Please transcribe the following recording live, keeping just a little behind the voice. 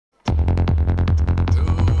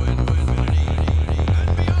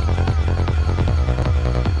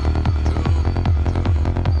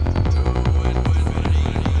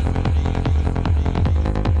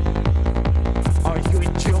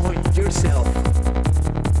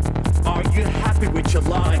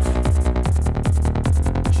life.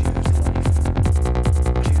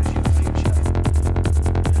 Choose your future.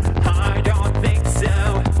 I don't think so.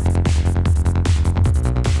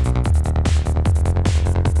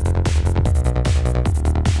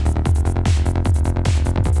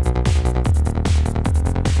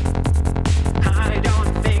 I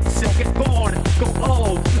don't think so. Get born, go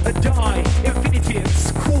old, die. Infinitive,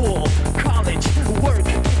 school, college, work.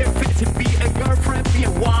 Infinitive, be a girlfriend, be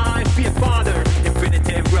a wife, be a father.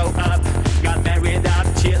 Infinitive, grow up, got married, have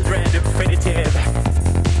children. Infinitive.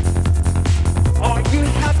 Are you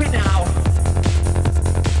happy now?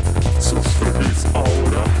 Sos feliz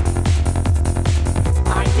ahora.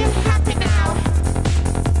 Are you happy now?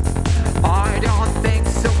 I don't think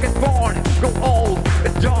so. Get born, grow old,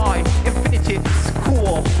 die. Infinitive,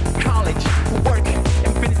 school, college, work.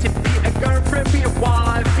 Infinitive, be a girlfriend, be a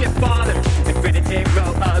wife, be a father. Infinitive,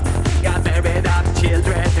 grow up, got married, have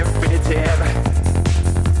children. Infinitive.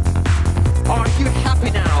 Are you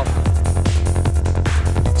happy now?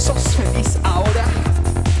 Sos feliz ahora?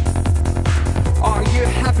 Are you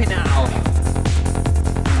happy now?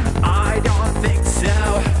 I don't think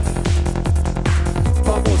so.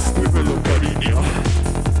 Vamos, dímelo, cariño.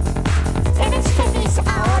 ¿Eres feliz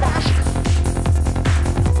ahora?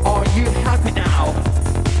 Are you happy now?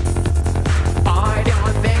 I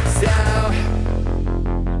don't think so.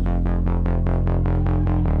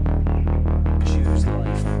 Choose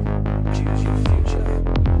life. Choose your future.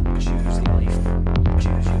 Choose life.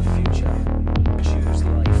 Choose your future. Choose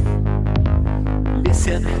life.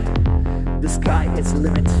 Listen, the sky is the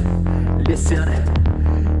limit. Listen,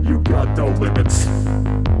 You got no limits.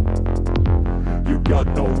 You got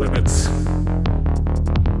no limits.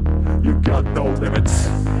 You got no limits.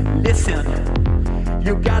 listen,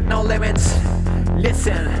 you got no limits.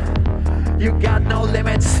 Listen, you got no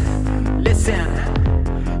limits. Listen,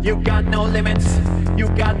 you got no limits. You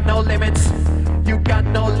got no limits. You got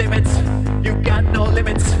no limits. You got no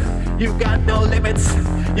limits. You got no limits.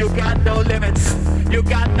 You got no limits. You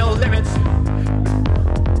got no limits.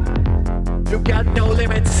 You got no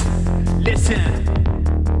limits.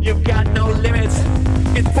 Listen, you got no limits.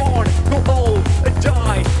 Get born, go old,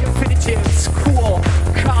 die. Infinitive, school,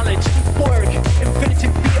 college, work.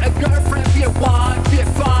 Infinitive, be a girlfriend, be a wife, be a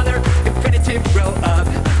father. Infinitive, grow up,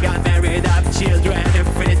 got married, have children.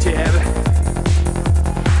 Infinitive.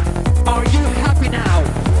 Are you happy now?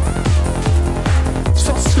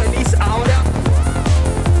 ¿Sos feliz ahora?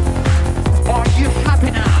 Are you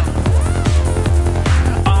happy now?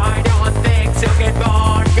 I don't think so. Get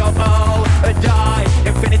born, go old, die.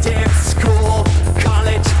 Infinitive, school,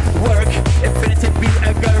 college, work. Infinitive, be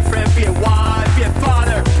a girlfriend, be a wife, be a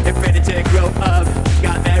father. Infinitive, grow up,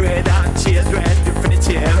 got married, have children.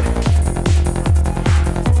 Infinitive.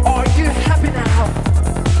 Are you happy now?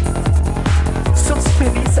 ¿Sos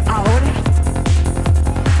feliz ahora?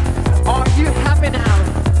 Are you happy now?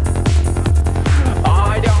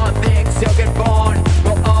 I don't think so. Get born,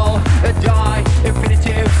 go old, die.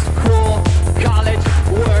 Infinitive, school, college,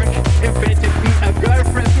 work. Infinitive, be a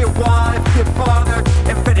girlfriend, be a wife, be a father.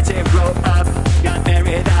 Infinitive, grow up, got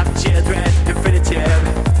married, have children. Infinitive.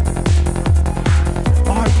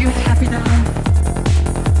 Are you happy now?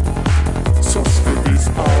 Sos feliz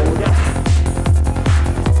ahora.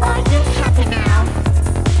 Are you happy now?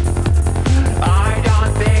 I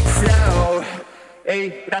don't think so.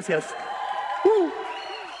 Hey, gracias.